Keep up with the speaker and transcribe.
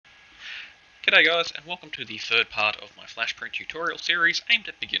G'day guys, and welcome to the third part of my FlashPrint tutorial series aimed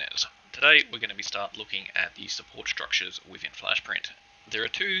at beginners. Today we're going to start looking at the support structures within FlashPrint. There are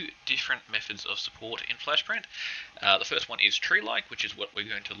two different methods of support in FlashPrint. The first one is tree-like, which is what we're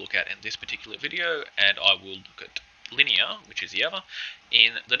going to look at in this particular video, and I will look at linear, which is the other,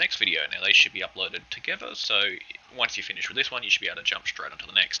 in the next video. Now they should be uploaded together, so once you finish with this one you should be able to jump straight onto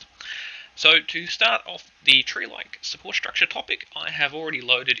the next. So to start off the tree-like support structure topic, I have already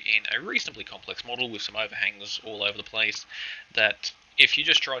loaded in a reasonably complex model with some overhangs all over the place that if you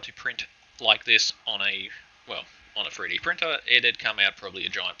just try to print like this on a 3D printer, it'd come out probably a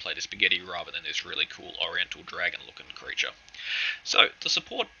giant plate of spaghetti rather than this really cool oriental dragon looking creature. So the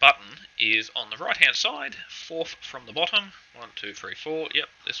support button is on the right hand side, fourth from the bottom, 1, 2, 3, 4, yep,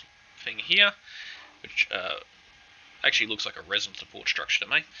 this thing here, which actually looks like a resin support structure to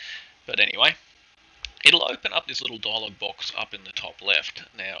me. But anyway, it'll open up this little dialog box up in the top left.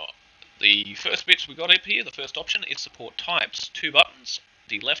 Now, the first bits we got up here, the first option is support types. Two buttons.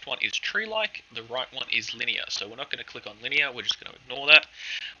 The left one is tree-like, the right one is linear. So we're not going to click on linear, we're just going to ignore that.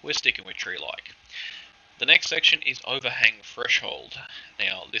 We're sticking with tree-like. The next section is overhang threshold.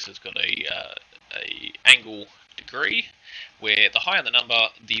 Now, this has got a angle degree, where the higher the number,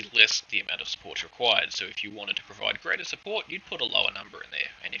 the less the amount of support required. So if you wanted to provide greater support, you'd put a lower number in there.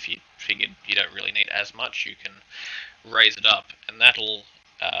 And if you figured you don't really need as much, you can raise it up, and that'll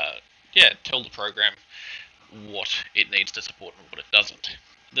tell the program what it needs to support and what it doesn't.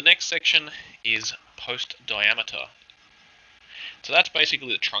 The next section is post diameter. So that's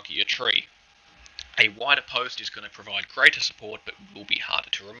basically the trunk of your tree. A wider post is going to provide greater support but will be harder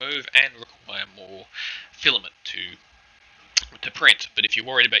to remove and require more filament to print. But if you're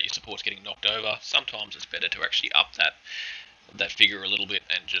worried about your supports getting knocked over, sometimes it's better to actually up that figure a little bit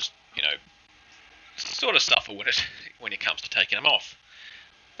and just, sort of suffer when it comes to taking them off.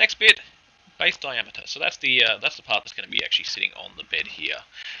 Next bit, base diameter. So that's the part that's going to be actually sitting on the bed here.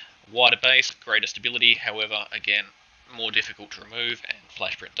 Wider base, greater stability, however, again, more difficult to remove, and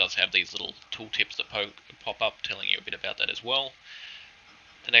FlashPrint does have these little tooltips that pop up telling you a bit about that as well.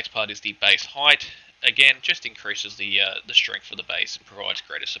 The next part is the base height. Again, just increases the strength of the base and provides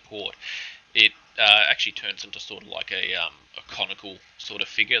greater support. It actually turns into sort of like a conical sort of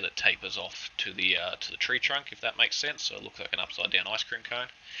figure that tapers off to the tree trunk, if that makes sense. So it looks like an upside down ice cream cone.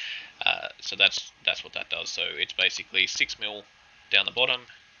 So that's what that does. So it's basically 6mm down the bottom,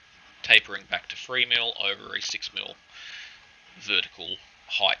 tapering back to 3mm over a 6mm vertical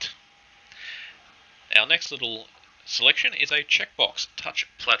height. Our next little selection is a checkbox, touch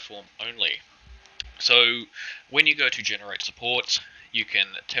platform only. So when you go to generate supports, you can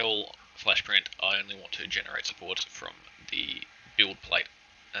tell FlashPrint I only want to generate supports from the build plate,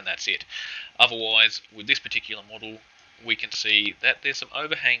 and that's it. Otherwise, with this particular model, we can see that there's some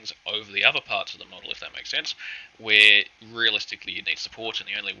overhangs over the other parts of the model, if that makes sense, where realistically you need support, and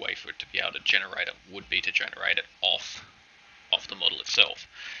the only way for it to be able to generate it would be to generate it off the model itself.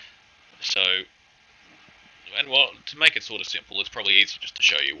 So, and well, to make it sort of simple, it's probably easier just to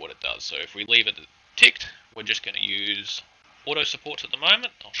show you what it does. So if we leave it ticked, we're just going to use auto supports at the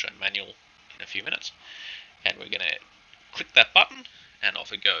moment. I'll show manual in a few minutes, and we're going to click that button and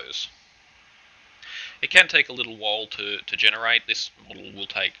off it goes. It can take a little while to generate. This model will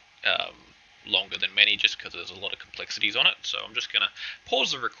take longer than many just because there's a lot of complexities on it. So I'm just going to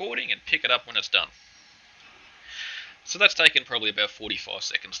pause the recording and pick it up when it's done. So that's taken probably about 45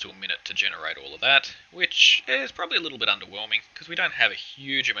 seconds to a minute to generate all of that, which is probably a little bit underwhelming because we don't have a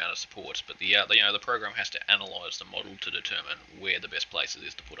huge amount of supports, but the program has to analyze the model to determine where the best places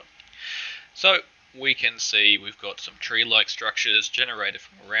is to put them. So we can see we've got some tree-like structures generated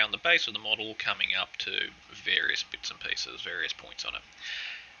from around the base of the model coming up to various bits and pieces, various points on it.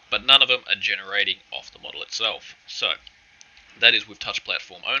 But none of them are generating off the model itself. So that is with touch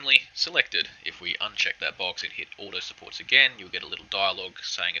platform only selected. If we uncheck that box and hit auto supports again, you'll get a little dialog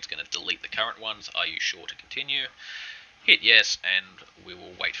saying it's going to delete the current ones. Are you sure to continue? Hit yes, and we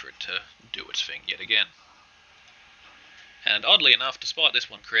will wait for it to do its thing yet again. And oddly enough, despite this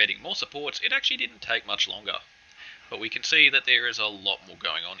one creating more supports, it actually didn't take much longer. But we can see that there is a lot more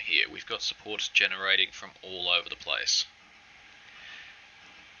going on here. We've got supports generating from all over the place.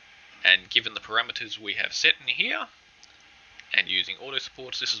 And given the parameters we have set in here, and using auto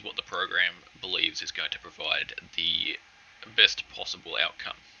supports, this is what the program believes is going to provide the best possible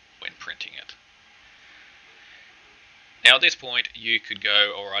outcome when printing it. Now at this point you could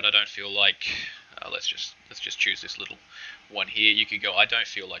go, alright, I don't feel like, let's just choose this little one here. You could go, I don't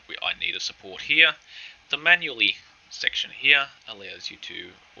feel like I need a support here. The manually section here allows you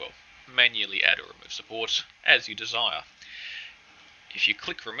to, well, manually add or remove supports as you desire. If you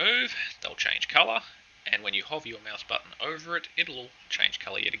click remove, they'll change colour, and when you hover your mouse button over it, it'll change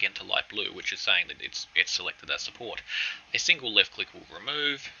colour yet again to light blue, which is saying that it's selected that support. A single left click will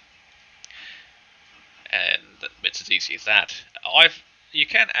remove, and it's as easy as that. You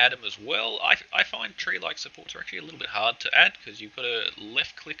can add them as well. I find tree-like supports are actually a little bit hard to add because you've got to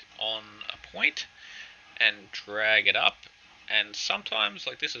left click on a point and drag it up, and sometimes,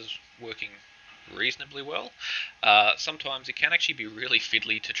 like this is working reasonably well, sometimes it can actually be really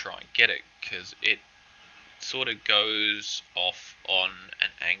fiddly to try and get it because it sort of goes off on an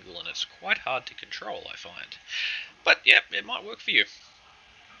angle and it's quite hard to control, I find. But yeah, it might work for you.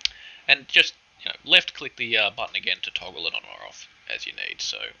 And just left click the button again to toggle it on or off as you need.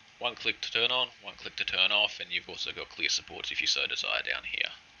 So one click to turn on, one click to turn off, and you've also got clear supports if you so desire down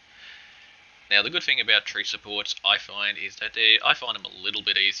here. Now the good thing about tree supports I find is that I find them a little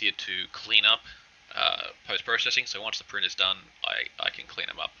bit easier to clean up post-processing. So once the print is done, I can clean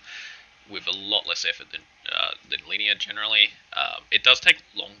them up with a lot less effort than linear generally. It does take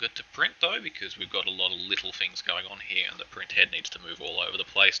longer to print though, because we've got a lot of little things going on here and the print head needs to move all over the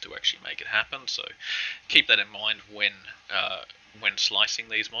place to actually make it happen. So keep that in mind when slicing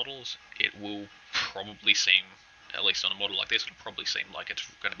these models. It will probably seem, at least on a model like this, it'll probably seem like it's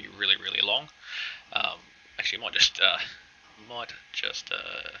going to be really, really long. Actually, I might just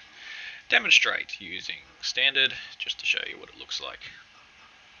demonstrate using standard just to show you what it looks like.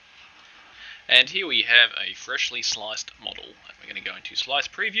 And here we have a freshly sliced model. We're going to go into Slice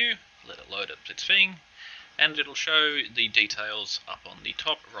Preview, let it load up its thing, and it'll show the details up on the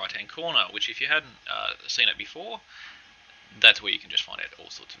top right hand corner, which if you hadn't seen it before, that's where you can just find out all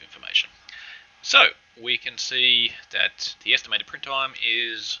sorts of information. So we can see that the estimated print time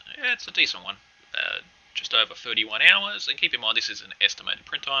is, it's a decent one, just over 31 hours, and keep in mind this is an estimated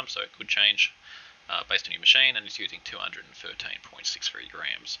print time, so it could change based on your machine, and it's using 213.63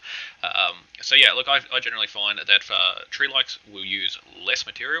 grams. So yeah, look, I generally find that tree-likes will use less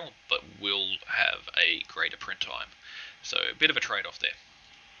material, but will have a greater print time. So a bit of a trade-off there.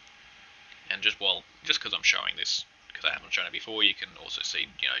 And just because I'm showing this, because I haven't shown it before, you can also see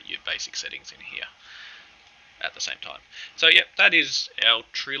your basic settings in here at the same time. So yeah, that is our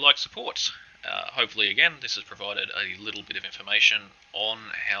tree-like supports. Hopefully again this has provided a little bit of information on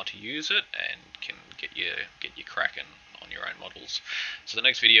how to use it and can get you cracking on your own models. So the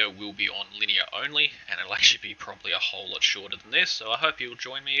next video will be on linear only, and it'll actually be probably a whole lot shorter than this, so I hope you'll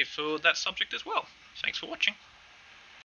join me for that subject as well. Thanks for watching.